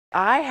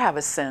I have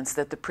a sense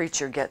that the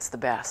preacher gets the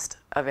best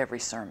of every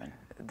sermon,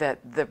 that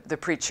the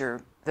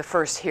preacher, the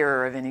first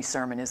hearer of any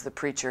sermon is the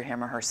preacher,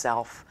 him or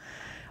herself,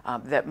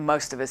 that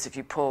most of us, if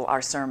you pull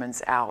our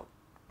sermons out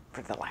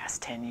for the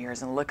last 10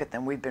 years and look at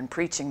them, we've been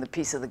preaching the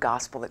piece of the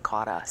gospel that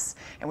caught us,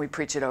 and we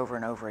preach it over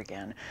and over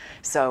again.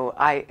 So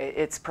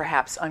it's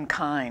perhaps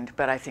unkind,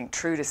 but I think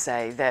true to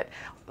say that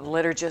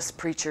liturgists,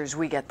 preachers,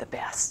 we get the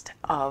best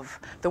of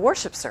the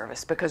worship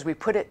service because we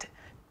put it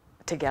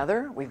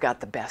together, we've got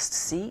the best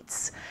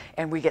seats,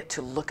 and we get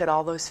to look at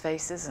all those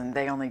faces, and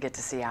they only get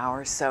to see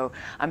ours. So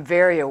I'm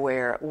very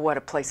aware what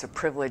a place of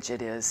privilege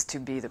it is to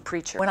be the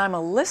preacher. When I'm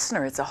a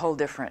listener, it's a whole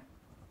different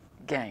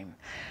game.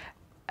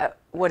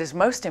 What is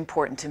most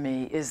important to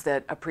me is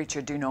that a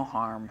preacher do no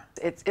harm.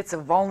 It's a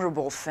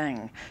vulnerable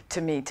thing to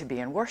me to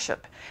be in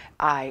worship.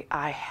 I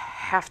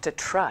have to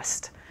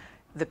trust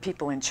the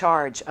people in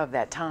charge of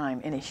that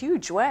time in a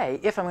huge way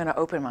if I'm going to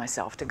open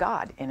myself to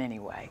God in any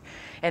way.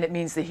 And it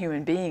means the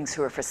human beings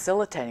who are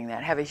facilitating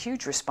that have a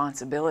huge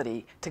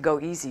responsibility to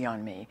go easy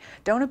on me.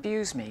 Don't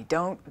abuse me.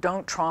 Don't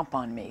tromp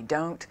on me.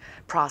 Don't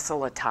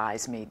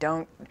proselytize me.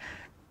 Don't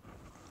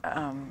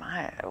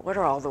what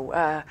are all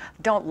the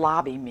don't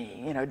lobby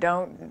me, you know,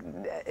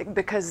 don't,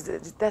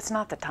 because that's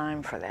not the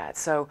time for that.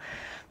 So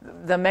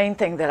the main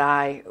thing that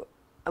I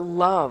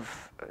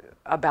love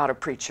about a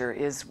preacher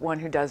is one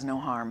who does no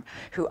harm,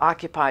 who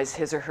occupies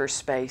his or her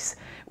space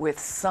with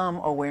some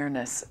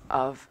awareness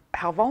of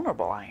how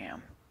vulnerable I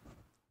am.